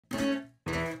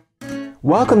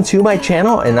Welcome to my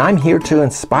channel, and I'm here to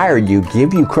inspire you,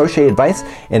 give you crochet advice,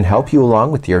 and help you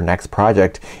along with your next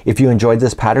project. If you enjoyed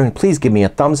this pattern, please give me a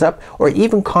thumbs up or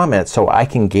even comment so I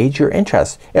can gauge your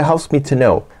interest. It helps me to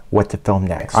know what to film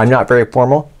next. I'm not very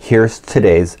formal. Here's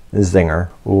today's zinger.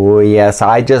 Oh yes,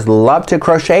 I just love to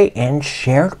crochet and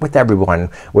share it with everyone.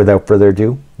 Without further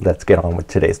ado, let's get on with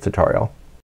today's tutorial.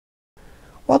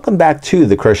 Welcome back to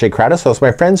the Crochet Crowd. So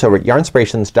my friends over at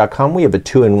yarnspirations.com, we have a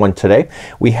 2-in-1 today.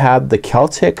 We have the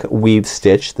Celtic weave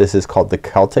stitch. This is called the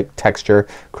Celtic texture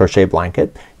crochet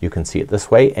blanket. You can see it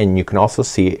this way, and you can also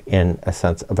see it in a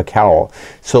sense of a cowl.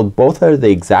 So both are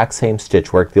the exact same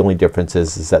stitch work. The only difference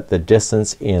is that the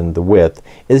distance in the width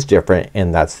is different,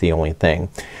 and that's the only thing.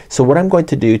 So what I'm going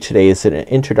to do today is an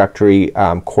introductory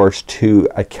course to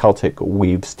a Celtic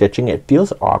weave stitching. It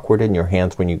feels awkward in your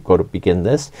hands when you go to begin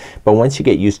this, but once you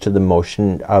get used to the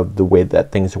motion of the way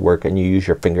that things work and you use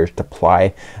your fingers to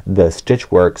ply the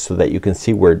stitch work so that you can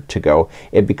see where to go,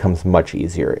 it becomes much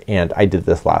easier. And I did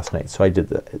this last night, so I did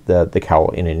the cowl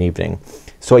in an evening.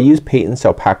 So I used Peyton's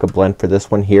Alpaca Blend for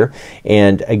this one here,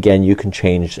 and again you can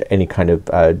change any kind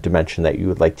of dimension that you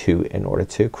would like to in order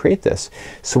to create this.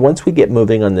 So once we get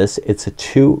moving on this, it's a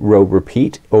 2-row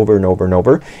repeat over and over and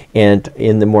over, and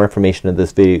in the more information of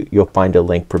this video you'll find a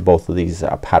link for both of these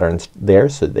patterns there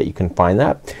so that you can find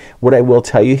that. What I will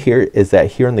tell you here is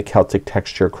that here in the Celtic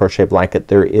texture crochet blanket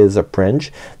there is a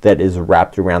fringe that is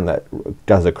wrapped around that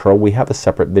does a curl. We have a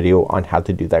separate video on how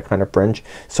to do that kind of fringe,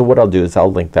 so what I'll do is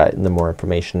I'll link that in the more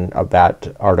information of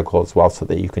that article as well so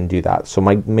that you can do that. So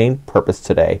my main purpose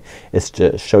today is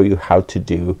to show you how to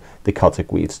do the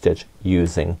Celtic weave stitch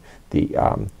using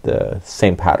the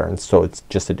same pattern, so it's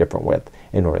just a different width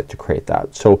in order to create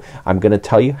that. So I'm gonna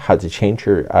tell you how to change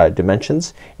your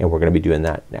dimensions, and we're gonna be doing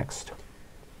that next.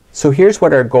 So here's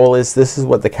what our goal is. This is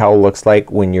what the cowl looks like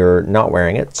when you're not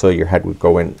wearing it. So your head would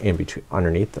go in between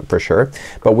underneath for sure.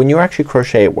 But when you actually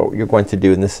crochet it, what you're going to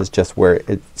do, and this is just where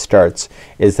it starts,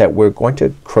 is that we're going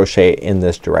to crochet in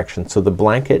this direction. So the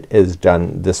blanket is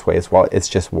done this way as well. It's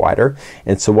just wider.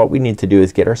 And so what we need to do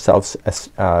is get ourselves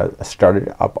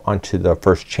started up onto the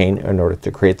first chain in order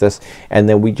to create this, and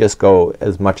then we just go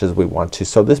as much as we want to.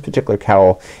 So this particular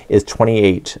cowl is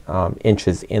 28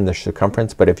 inches in the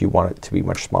circumference, but if you want it to be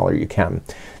much smaller you can.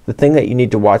 The thing that you need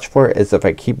to watch for is if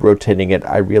I keep rotating it,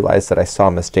 I realize that I saw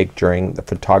a mistake during the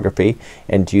photography,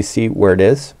 and do you see where it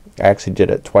is? I actually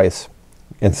did it twice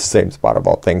in the same spot of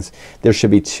all things. There should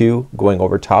be 2 going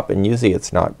over top, and usually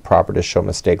it's not proper to show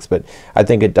mistakes, but I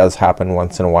think it does happen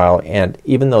once in a while, and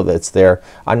even though that's there,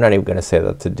 I'm not even gonna say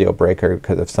that's a deal breaker,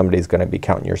 because if somebody's gonna be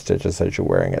counting your stitches as you're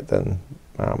wearing it, then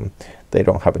they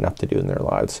don't have enough to do in their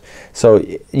lives. So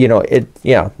you know,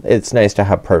 it's nice to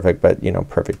have perfect, but you know,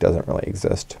 perfect doesn't really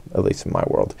exist, at least in my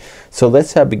world. So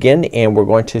let's begin, and we're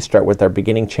going to start with our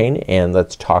beginning chain, and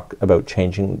let's talk about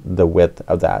changing the width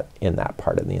of that in that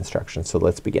part of the instruction. So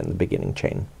let's begin the beginning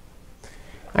chain.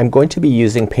 I'm going to be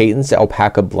using Peyton's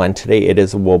Alpaca Blend today. It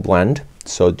is a wool blend,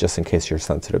 so just in case you're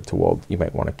sensitive to wool, you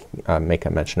might want to make a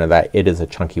mention of that. It is a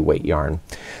chunky weight yarn.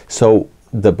 So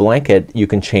the blanket you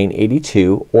can chain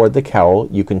 82, or the cowl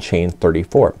you can chain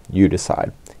 34. You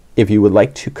decide. If you would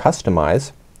like to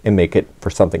customize and make it for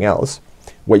something else,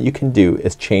 what you can do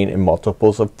is chain in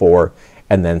multiples of 4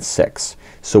 and then 6.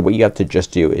 So what you have to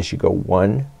just do is you go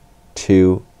 1,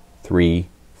 2, 3,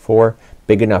 4.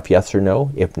 Big enough, yes or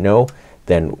no? If no,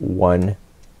 then 1,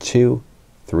 2,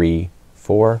 3,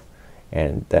 4,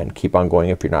 and then keep on going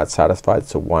if you're not satisfied.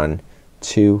 So 1,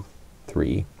 2,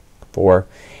 3, 4.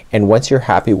 And once you're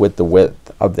happy with the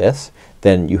width of this,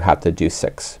 then you have to do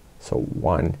 6. So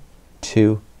 1,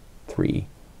 2, 3,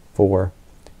 4,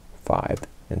 5,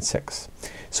 and 6.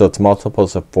 So it's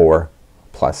multiples of 4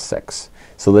 plus 6.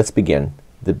 So let's begin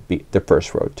the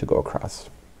first row to go across.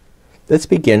 Let's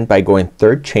begin by going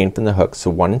 3rd chain from the hook, so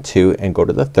 1 and 2, and go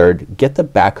to the 3rd. Get the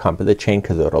back hump of the chain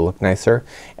because it'll look nicer,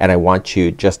 and I want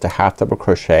you just to half double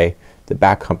crochet the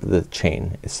back hump of the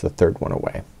chain. It's the 3rd one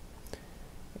away.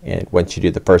 And once you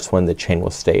do the first one, the chain will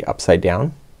stay upside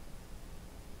down.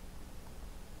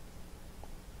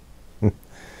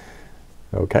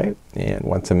 Okay, and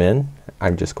once I'm in,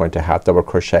 I'm just going to half double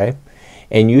crochet,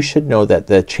 and you should know that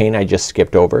the chain I just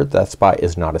skipped over, that spot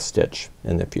is not a stitch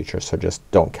in the future, so just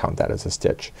don't count that as a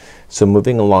stitch. So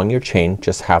moving along your chain,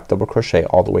 just half double crochet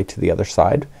all the way to the other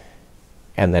side,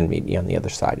 and then meet me on the other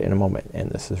side in a moment.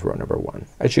 And this is row number 1.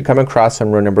 As you come across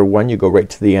on row number 1, you go right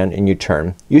to the end and you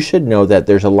turn. You should know that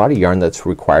there's a lot of yarn that's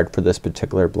required for this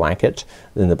particular blanket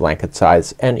in the blanket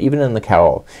size, and even in the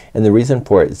cowl. And the reason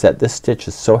for it is that this stitch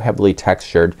is so heavily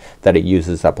textured that it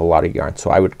uses up a lot of yarn. So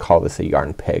I would call this a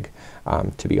yarn pig,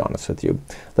 to be honest with you.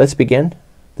 Let's begin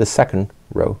the second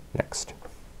row next.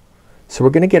 So we're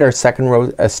gonna get our second row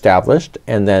established,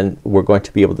 and then we're going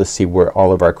to be able to see where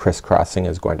all of our crisscrossing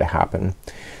is going to happen.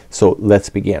 So let's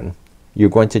begin. You're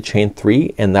going to chain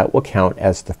 3, and that will count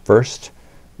as the first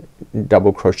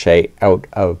double crochet out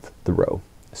of the row.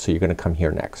 So you're gonna come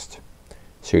here next.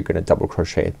 So you're gonna double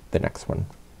crochet the next one.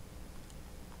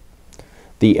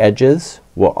 The edges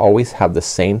will always have the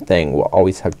same thing. We'll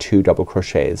always have 2 double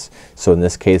crochets. So in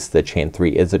this case the chain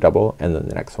 3 is a double, and then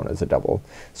the next one is a double.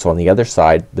 So on the other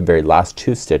side the very last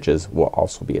 2 stitches will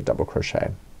also be a double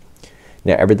crochet.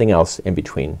 Now everything else in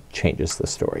between changes the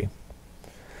story.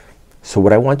 So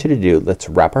what I want you to do, let's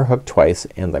wrap our hook twice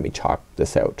and let me chalk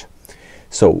this out.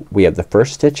 So we have the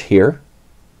first stitch here,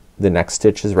 the next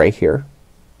stitch is right here.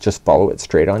 Just follow it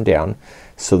straight on down.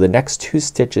 So the next 2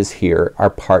 stitches here are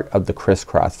part of the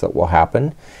crisscross that will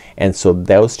happen, and so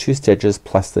those 2 stitches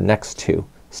plus the next 2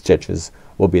 stitches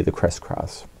will be the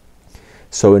crisscross.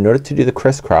 So in order to do the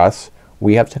crisscross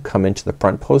we have to come into the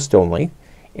front post only,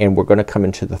 and we're gonna come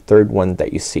into the third one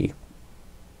that you see.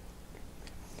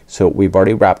 So we've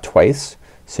already wrapped twice,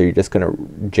 so you're just gonna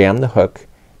jam the hook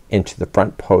into the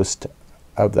front post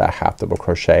of that half double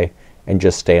crochet and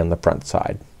just stay on the front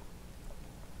side.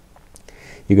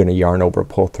 You're gonna yarn over,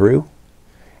 pull through,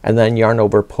 and then yarn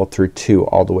over, pull through 2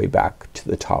 all the way back to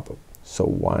the top. So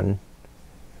 1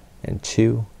 and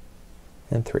 2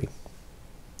 and 3.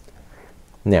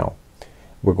 Now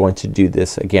we're going to do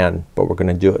this again, but we're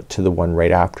gonna do it to the one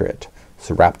right after it.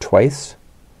 So wrap twice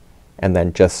and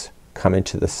then just come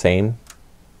into the same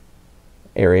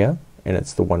area, and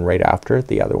it's the one right after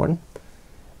the other one,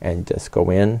 and just go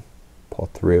in, pull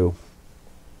through,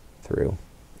 through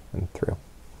and through.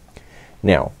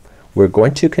 Now we're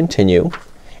going to continue,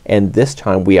 and this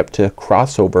time we have to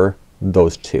cross over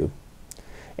those 2,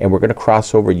 and we're gonna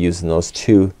cross over using those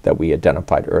 2 that we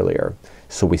identified earlier.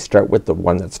 So we start with the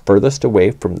one that's furthest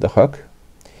away from the hook,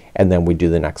 and then we do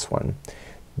the next one.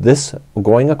 This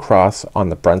going across on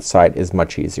the front side is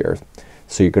much easier.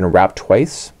 So you're gonna wrap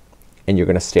twice, and you're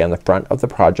gonna stay on the front of the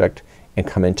project and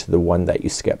come into the one that you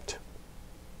skipped.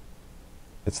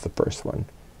 It's the first one,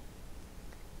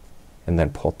 and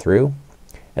then pull through,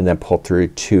 and then pull through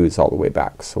 2s all the way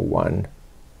back. So 1,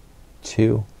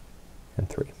 2 and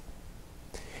 3,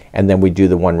 and then we do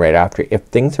the one right after. If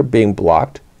things are being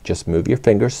blocked, just move your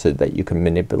fingers so that you can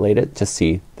manipulate it to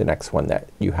see the next one that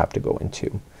you have to go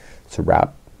into. So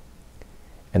wrap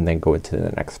and then go into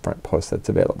the next front post that's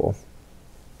available,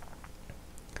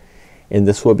 and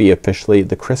this will be officially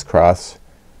the crisscross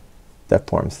that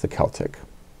forms the Celtic.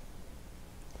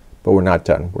 But we're not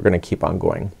done. We're gonna keep on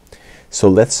going. So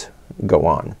let's go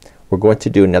on. We're going to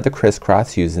do another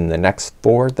crisscross using the next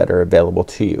 4 that are available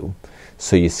to you.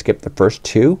 So you skip the first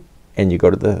 2 and you go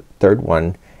to the third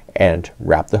one and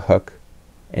wrap the hook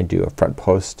and do a front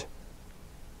post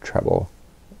treble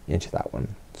into that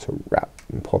one. So wrap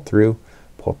and pull through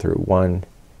 1,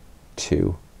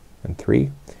 2 and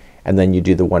 3, and then you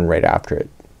do the one right after it.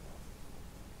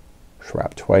 So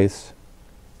wrap twice,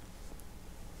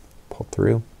 pull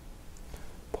through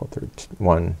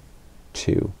 1,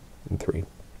 2 and 3,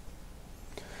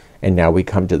 and now we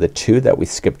come to the 2 that we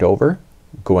skipped over,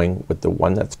 going with the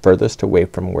one that's furthest away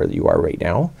from where you are right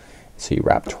now. So you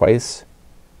wrap twice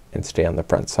and stay on the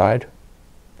front side,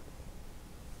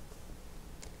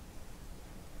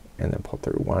 and then pull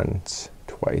through once,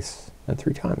 twice and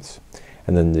 3 times,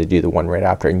 and then they do the one right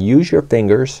after, and use your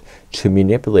fingers to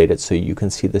manipulate it so you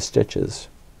can see the stitches.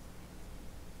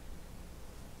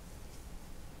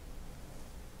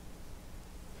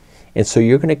 And so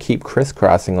you're gonna keep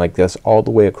crisscrossing like this all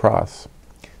the way across.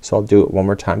 So I'll do it one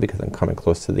more time because I'm coming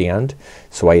close to the end.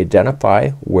 So I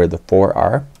identify where the 4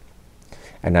 are,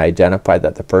 and I identify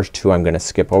that the first 2 I'm gonna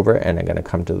skip over, and I'm gonna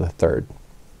come to the third.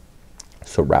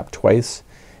 So wrap twice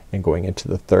and going into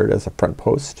the third as a front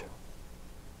post,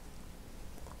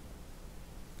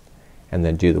 and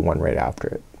then do the one right after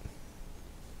it.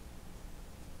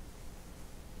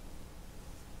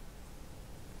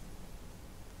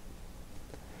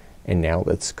 And now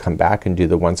let's come back and do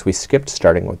the ones we skipped,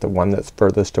 starting with the one that's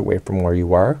furthest away from where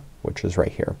you are, which is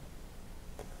right here.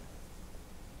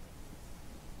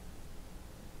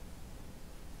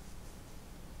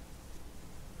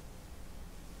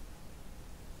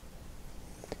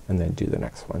 And then do the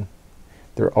next one.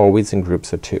 They're always in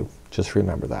groups of 2. Just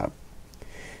remember that.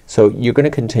 So you're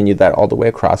gonna continue that all the way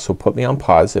across. So put me on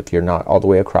pause if you're not all the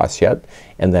way across yet,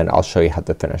 and then I'll show you how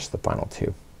to finish the final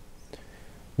 2.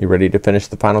 You ready to finish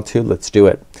the final 2? Let's do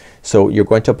it. So you're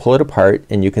going to pull it apart,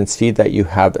 and you can see that you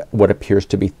have what appears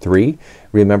to be 3.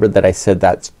 Remember that I said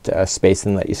that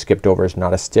spacing that you skipped over is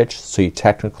not a stitch, so you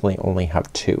technically only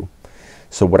have 2.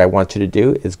 So what I want you to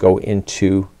do is go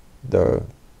into the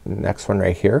next one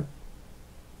right here,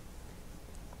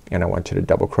 and I want you to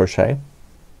double crochet.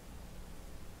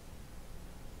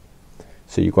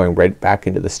 So you're going right back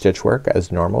into the stitch work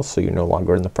as normal, so you're no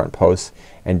longer in the front post,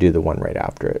 and do the one right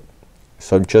after it.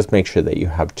 So just make sure that you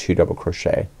have 2 double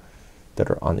crochet that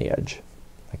are on the edge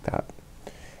like that,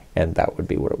 and that would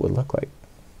be what it would look like.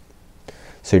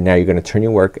 So now you're gonna turn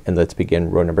your work, and let's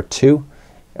begin row number 2.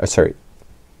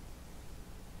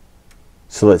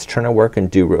 So let's turn our work and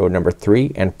do row number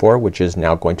 3 and 4, which is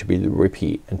now going to be the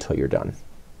repeat until you're done.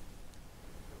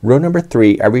 Row number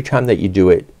 3, every time that you do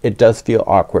it, it does feel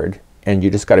awkward, and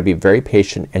you just gotta be very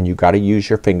patient, and you gotta use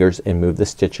your fingers and move the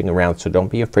stitching around. So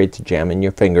don't be afraid to jam in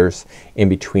your fingers in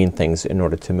between things in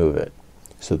order to move it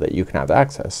so that you can have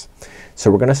access.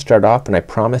 So we're gonna start off, and I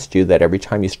promised you that every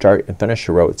time you start and finish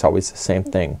a row, it's always the same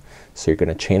thing. So you're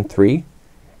gonna chain 3,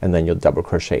 and then you'll double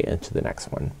crochet into the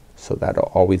next one. So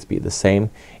that'll always be the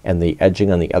same, and the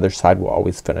edging on the other side will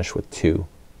always finish with 2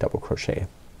 double crochet.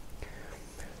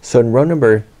 So in row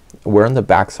number, we're on the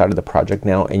back side of the project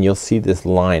now, and you'll see this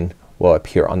line will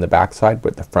appear on the back side,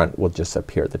 but the front will just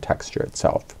appear the texture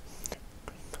itself.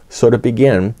 So to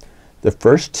begin, the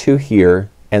first 2 here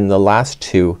and the last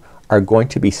 2 are going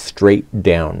to be straight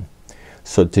down.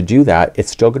 So to do that,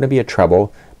 it's still gonna be a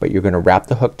treble, but you're gonna wrap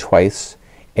the hook twice,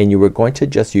 and you are going to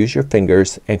just use your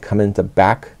fingers and come in the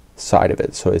back side of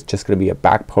it. So it's just gonna be a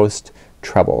back post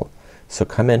treble. So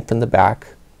come in from the back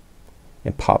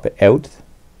and pop it out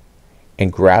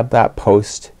and grab that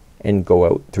post and go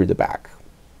out through the back.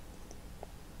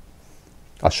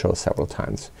 I'll show several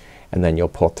times, and then you'll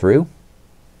pull through,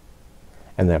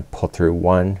 and then pull through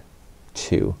 1,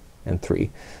 2, and 3.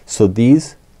 So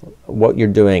these, what you're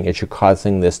doing is you're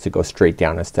causing this to go straight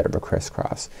down instead of a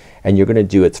crisscross, and you're gonna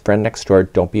do its friend next door.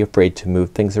 Don't be afraid to move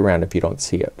things around if you don't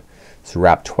see it. So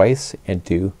wrap twice and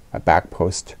do a back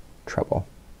post treble.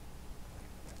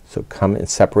 So come and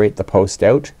separate the post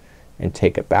out and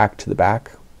take it back to the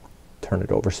back, turn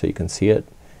it over so you can see it,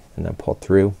 and then pull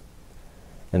through,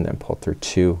 and then pull through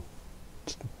 2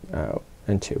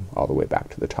 and 2 all the way back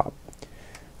to the top.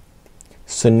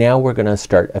 So now we're gonna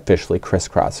start officially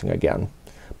crisscrossing again,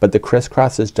 but the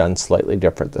crisscross is done slightly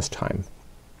different this time.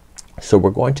 So we're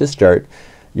going to start,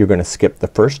 you're gonna skip the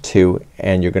first 2,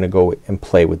 and you're gonna go and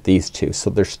play with these 2. So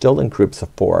they're still in groups of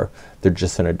 4, they're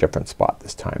just in a different spot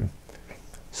this time.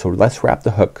 So let's wrap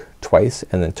the hook twice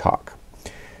and then talk.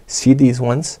 See these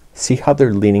ones? See how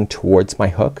they're leaning towards my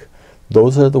hook?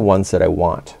 Those are the ones that I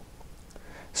want.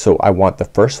 So I want the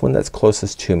first one that's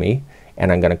closest to me,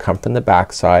 and I'm gonna come from the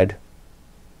back side,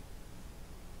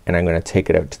 and I'm gonna take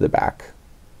it out to the back.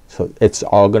 So it's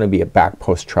all gonna be a back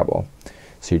post treble.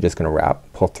 So you're just gonna wrap,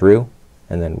 pull through,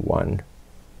 and then 1,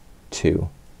 2,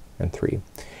 and 3.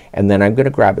 And then I'm gonna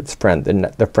grab its friend.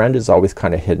 The friend is always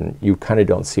kinda hidden. You kinda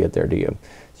don't see it there, do you?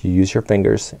 So you use your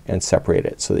fingers and separate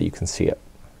it so that you can see it.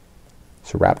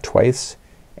 So wrap twice,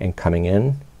 and coming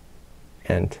in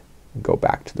and go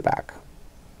back to the back.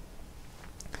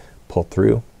 Pull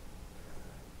through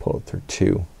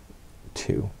 2,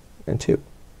 2, and 2.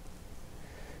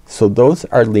 So those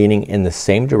are leaning in the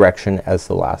same direction as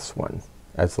the last one,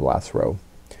 as the last row.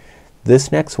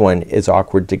 This next one is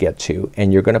awkward to get to,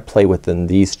 and you're gonna play within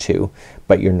these 2,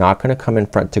 but you're not gonna come in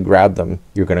front to grab them,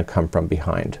 you're gonna come from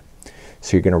behind.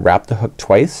 So you're gonna wrap the hook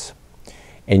twice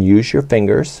and use your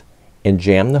fingers and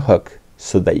jam the hook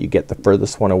so that you get the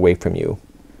furthest one away from you.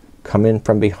 Come in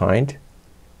from behind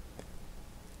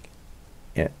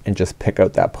and just pick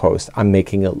out that post. I'm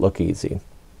making it look easy.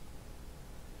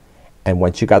 And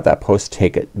once you got that post,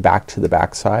 take it back to the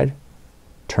back side,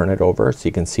 turn it over so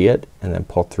you can see it, and then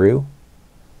pull through,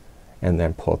 and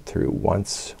then pull through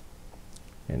once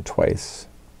and twice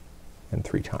and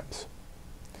 3 times.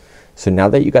 So now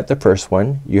that you got the first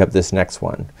one, you have this next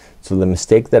one. So the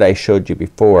mistake that I showed you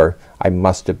before, I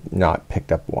must have not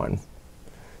picked up 1.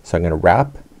 So I'm gonna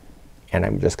wrap, and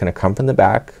I'm just gonna come from the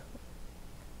back,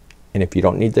 and if you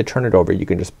don't need to turn it over, you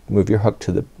can just move your hook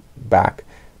to the back,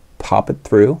 pop it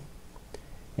through,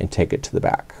 and take it to the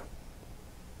back.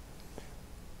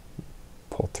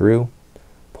 Pull through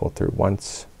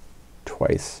once,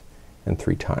 twice, and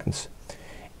 3 times.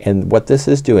 And what this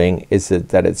is doing is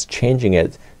that it's changing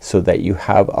it so that you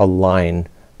have a line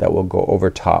that will go over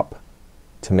top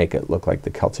to make it look like the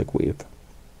Celtic weave.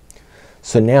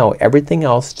 So now everything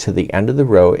else to the end of the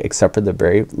row, except for the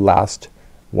very last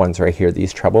ones right here,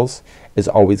 these trebles, is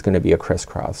always gonna be a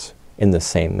crisscross in the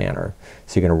same manner.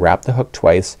 So you're gonna wrap the hook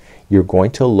twice. You're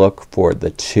going to look for the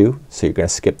 2, so you're gonna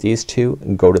skip these 2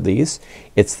 and go to these.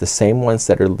 It's the same ones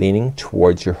that are leaning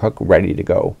towards your hook, ready to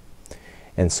go.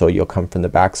 And so you'll come from the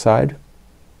back side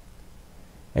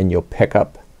and you'll pick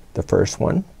up the first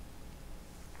one,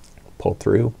 pull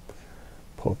through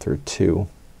 2,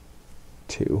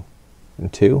 2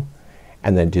 and 2,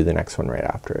 and then do the next one right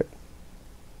after it.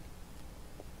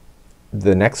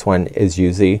 The next one is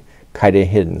usually kind of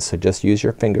hidden, so just use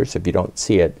your fingers. If you don't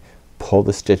see it, pull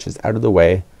the stitches out of the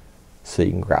way so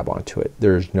you can grab onto it.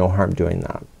 There's no harm doing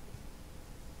that.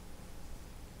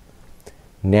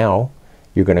 Now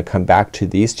you're gonna come back to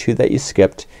these two that you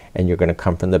skipped, and you're gonna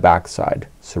come from the back side.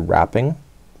 So wrapping,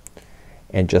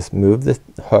 and just move the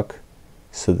hook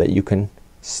so that you can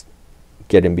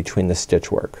get in between the stitch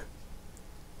work,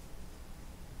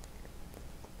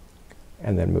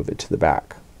 and then move it to the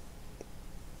back.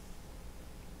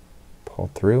 Pull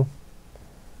through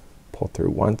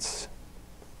once,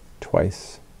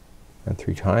 twice, and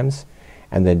 3 times,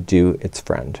 and then do its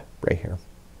friend right here.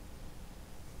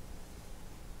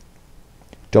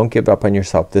 Don't give up on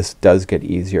yourself. This does get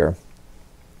easier.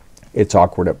 It's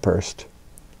awkward at first.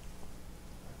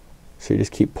 So you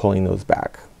just keep pulling those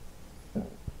back.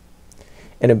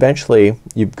 And eventually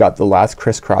you've got the last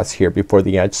crisscross here before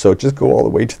the edge, so just go all the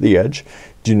way to the edge.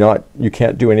 You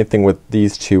can't do anything with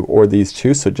these two or these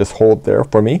two, so just hold there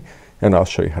for me and I'll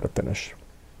show you how to finish.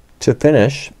 To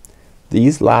finish,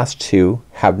 these last two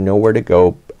have nowhere to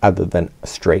go other than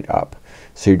straight up.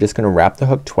 So you're just gonna wrap the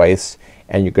hook twice,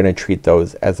 and you're gonna treat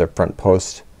those as a front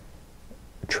post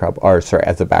treble, or sorry,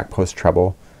 as a back post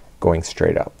treble going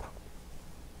straight up.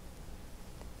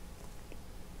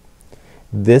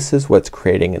 This is what's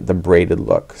creating the braided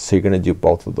look. So you're gonna do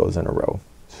both of those in a row.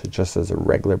 So just as a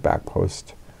regular back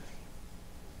post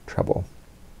treble.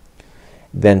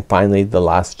 Then finally the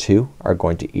last two are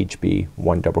going to each be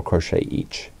 1 double crochet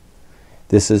each.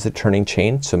 This is a turning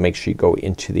chain, so make sure you go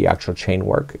into the actual chain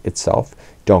work itself.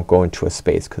 Don't go into a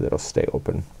space because it'll stay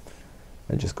open,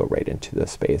 and just go right into the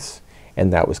space.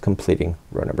 And that was completing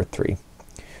row number 3.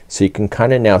 So you can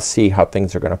kind of now see how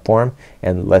things are gonna form,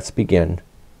 and let's begin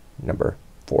number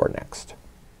 4 next.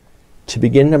 To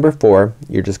begin number 4,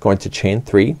 you're just going to chain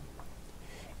 3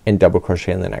 and double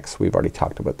crochet in the next. We've already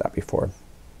talked about that before.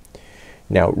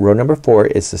 Now row number 4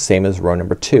 is the same as row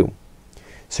number 2.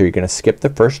 So you're gonna skip the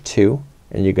first 2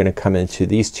 and you're gonna come into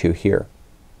these 2 here.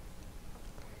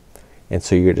 And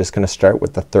so you're just gonna start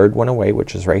with the third one away,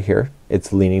 which is right here.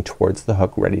 It's leaning towards the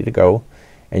hook, ready to go,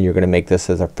 and you're gonna make this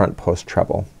as a front post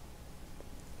treble.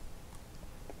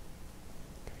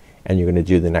 And you're gonna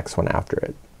do the next one after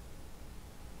it.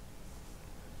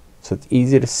 So it's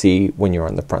easy to see when you're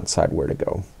on the front side where to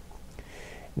go.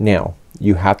 Now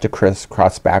you have to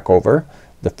crisscross back over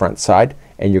the front side,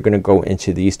 and you're gonna go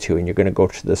into these 2, and you're gonna go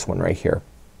to this one right here.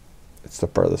 It's the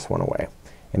furthest one away,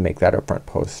 and make that a front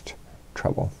post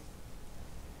treble.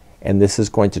 And this is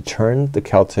going to turn the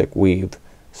Celtic weave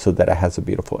so that it has a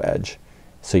beautiful edge.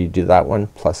 So you do that one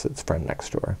plus its friend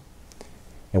next door.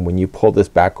 And when you pull this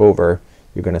back over,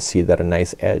 you're gonna see that a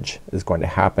nice edge is going to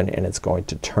happen, and it's going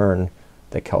to turn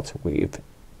the Celtic weave.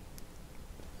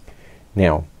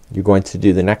 Now you're going to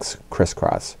do the next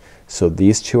crisscross. So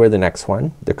these 2 are the next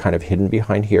one. They're kind of hidden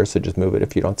behind here, so just move it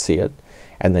if you don't see it.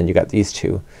 And then you got these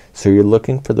 2. So you're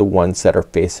looking for the ones that are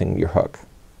facing your hook.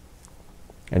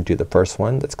 And do the first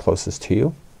one that's closest to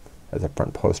you as a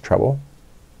front post treble.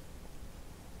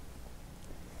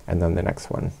 And then the next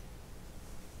one.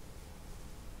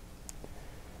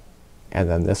 And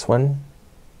then this one,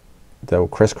 the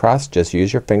crisscross, just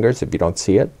use your fingers if you don't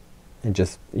see it, and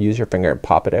just use your finger and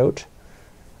pop it out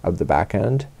of the back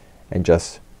end, and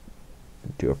just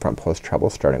do a front post treble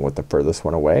starting with the furthest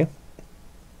one away,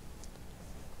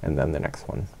 and then the next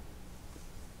one.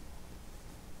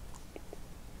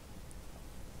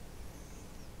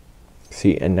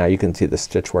 See, and now you can see the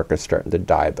stitch work is starting to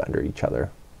dive under each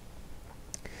other.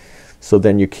 So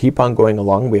then you keep on going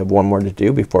along. We have one more to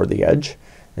do before the edge,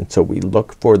 and so we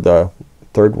look for the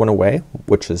third one away,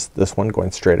 which is this one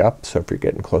going straight up. So if you're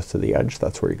getting close to the edge,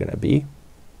 that's where you're gonna be,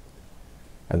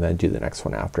 and then do the next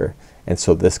one after. And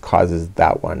so this causes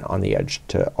that one on the edge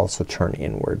to also turn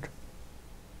inward,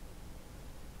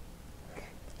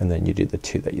 and then you do the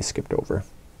 2 that you skipped over.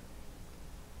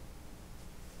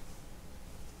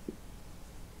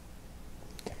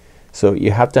 So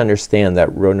you have to understand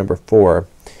that row number 4,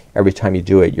 every time you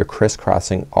do it, you're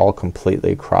crisscrossing all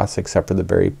completely across except for the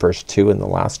very first 2 and the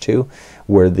last 2,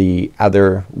 where the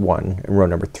other one in row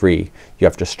number 3 you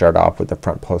have to start off with the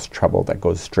front post treble that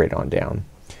goes straight on down.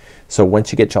 So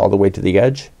once you get to all the way to the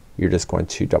edge, you're just going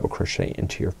to double crochet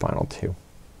into your final 2.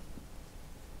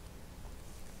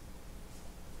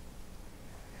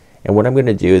 And what I'm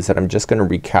gonna do is that I'm just gonna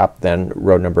recap then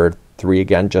row number 3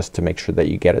 again, just to make sure that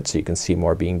you get it so you can see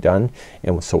more being done.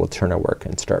 And so we'll turn our work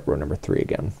and start row number 3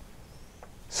 again.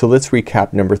 So let's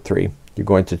recap number 3. You're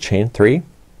going to chain 3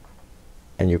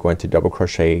 and you're going to double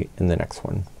crochet in the next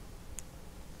one.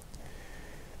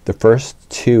 The first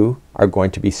 2 are going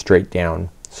to be straight down,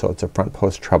 so it's a front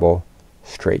post treble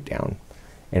straight down,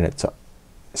 and it's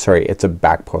a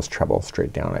back post treble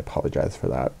straight down. I apologize for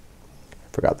that.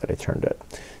 I forgot that I turned it.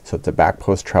 So it's a back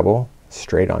post treble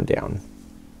straight on down.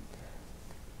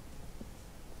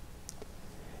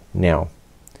 Now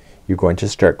you're going to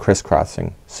start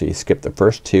crisscrossing. So you skip the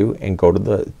first 2 and go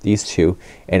to these 2,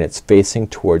 and it's facing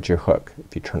towards your hook.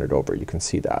 If you turn it over, you can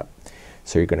see that.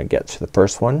 So you're gonna get to the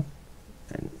first one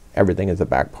and everything is a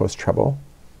back post treble,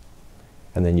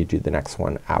 and then you do the next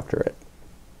one after it.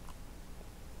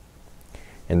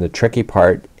 And the tricky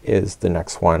part is the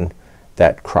next one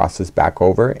that crosses back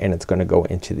over, and it's gonna go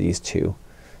into these 2.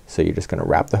 So you're just gonna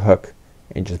wrap the hook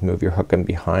and just move your hook in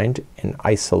behind and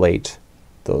isolate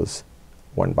those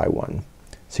one by one.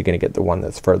 So you're gonna get the one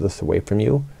that's furthest away from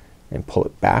you and pull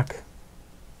it back.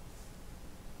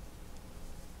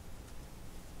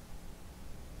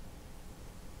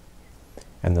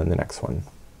 And then the next one.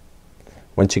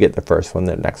 Once you get the first one,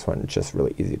 the next one, it's just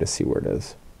really easy to see where it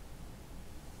is.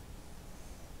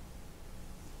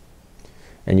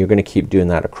 And you're gonna keep doing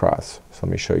that across. So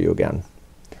let me show you again.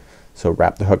 So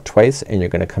wrap the hook twice and you're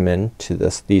gonna come in to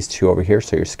these 2 over here.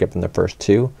 So you're skipping the first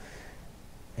 2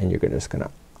 and you're just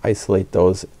gonna isolate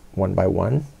those one by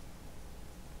one.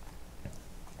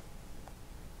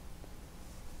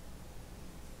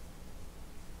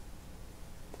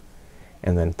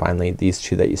 And then finally these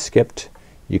 2 that you skipped,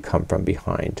 you come from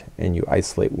behind and you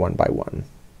isolate one by one.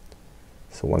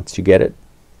 So once you get it,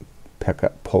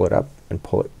 pull it up and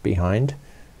pull it behind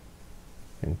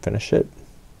and finish it,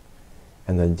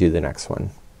 and then do the next one.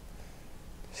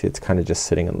 See, it's kind of just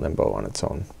sitting in limbo on its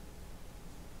own.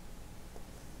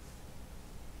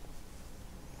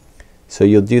 So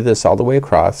you'll do this all the way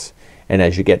across, and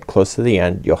as you get close to the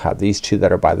end you'll have these 2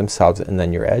 that are by themselves and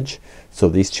then your edge. So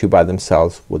these 2 by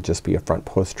themselves will just be a front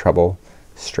post treble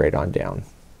straight on down.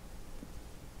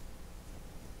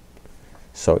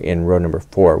 So in row number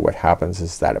 4 what happens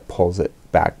is that it pulls it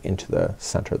back into the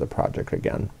center of the project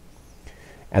again.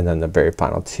 And then the very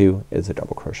final 2 is a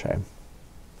double crochet.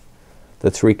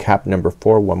 Let's recap number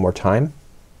 4 one more time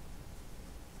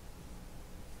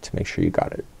to make sure you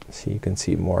got it. So you can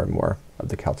see more and more of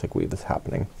the Celtic weave is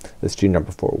happening. Let's do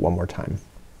number 4 one more time.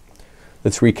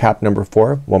 Let's recap number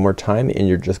 4 one more time, and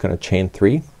you're just gonna chain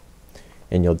 3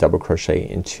 and you'll double crochet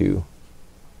into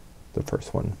the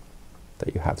first one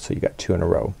that you have. So you got 2 in a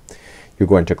row. You're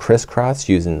going to crisscross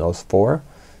using those 4.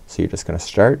 So you're just gonna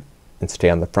start and stay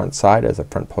on the front side as a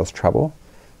front post treble.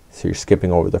 So you're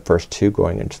skipping over the first 2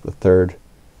 going into the third,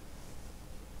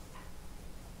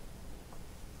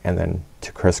 and then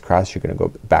to crisscross you're gonna go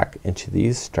back into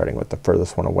these starting with the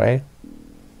furthest one away,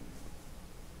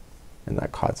 and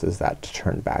that causes that to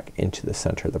turn back into the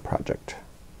center of the project.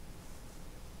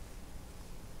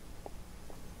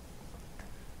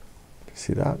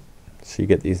 See that? So you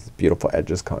get these beautiful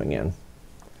edges coming in.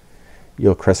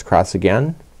 You'll crisscross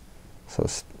again, so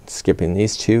skipping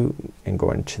these 2 and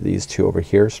going to these 2 over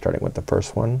here starting with the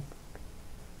first one.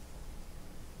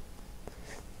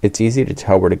 It's easy to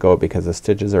tell where to go because the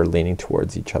stitches are leaning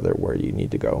towards each other where you need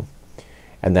to go.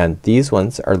 And then these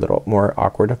ones are a little more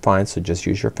awkward to find, so just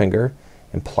use your finger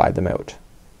and ply them out.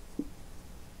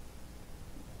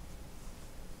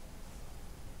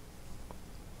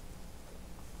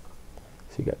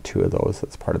 So you got 2 of those.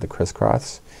 That's part of the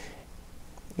crisscross.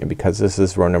 And because this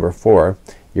is row number 4,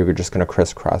 you're just gonna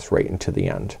crisscross right into the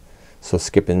end. So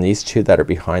skipping these 2 that are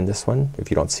behind this one,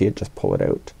 if you don't see it, just pull it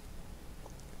out.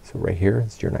 So right here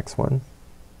is your next one.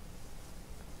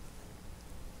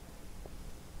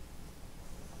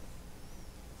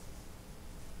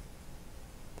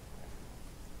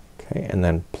 Okay, and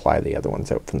then ply the other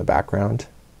ones out from the background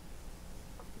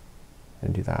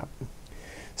and do that.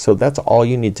 So that's all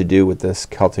you need to do with this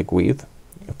Celtic weave.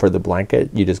 For the blanket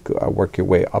you just work your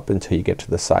way up until you get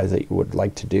to the size that you would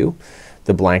like to do.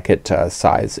 The blanket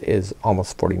size is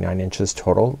almost 49 inches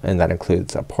total, and that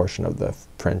includes a portion of the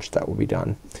fringe that will be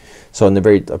done. So in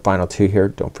the final 2 here,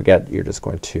 don't forget you're just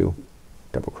going to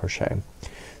double crochet.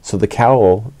 So the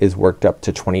cowl is worked up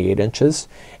to 28 inches,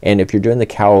 and if you're doing the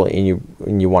cowl and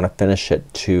you want to finish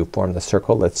it to form the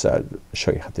circle, let's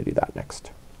show you how to do that next.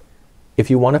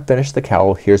 If you want to finish the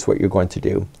cowl, here's what you're going to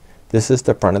do. This is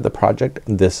the front of the project,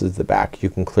 this is the back. You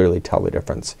can clearly tell the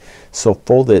difference. So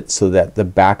fold it so that the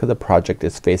back of the project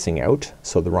is facing out,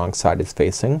 so the wrong side is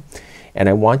facing, and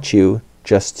I want you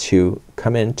just to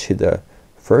come into the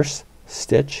first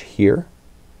stitch here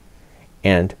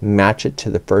and match it to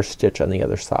the first stitch on the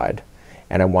other side,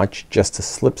 and I want you just to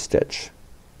slip stitch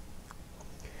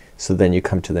So then you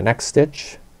come to the next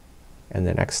stitch and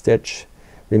the next stitch.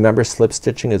 Remember, slip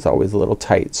stitching is always a little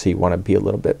tight, so you want to be a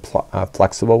little bit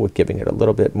flexible with giving it a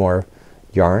little bit more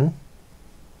yarn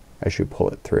as you pull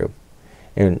it through.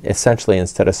 And essentially,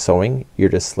 instead of sewing, you're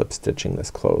just slip stitching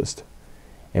this closed.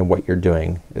 And what you're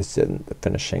doing is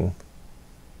finishing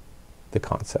the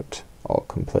concept all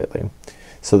completely.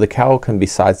 So the cowl can be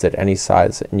sized at any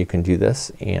size, and you can do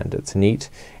this, and it's neat.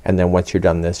 And then once you're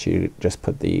done this, you just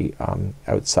put the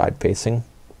outside facing,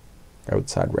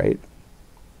 outside right,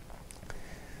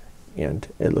 and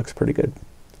it looks pretty good.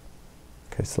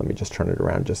 Okay, so let me just turn it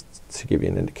around just to give you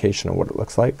an indication of what it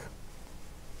looks like.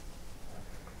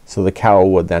 So the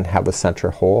cowl would then have a center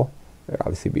hole. It would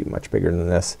obviously be much bigger than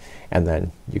this, and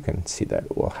then you can see that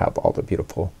it will have all the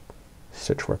beautiful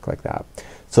stitch work like that.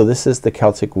 So this is the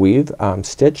Celtic weave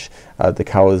stitch. The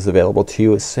cowl is available to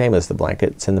you, same as the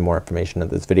blanket. It's in the more information of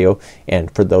this video, and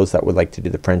for those that would like to do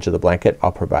the fringe of the blanket,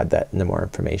 I'll provide that in the more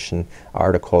information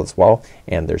article as well,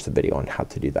 and there's a video on how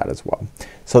to do that as well.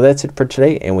 So that's it for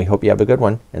today, and we hope you have a good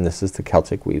one, and this is the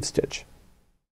Celtic weave stitch.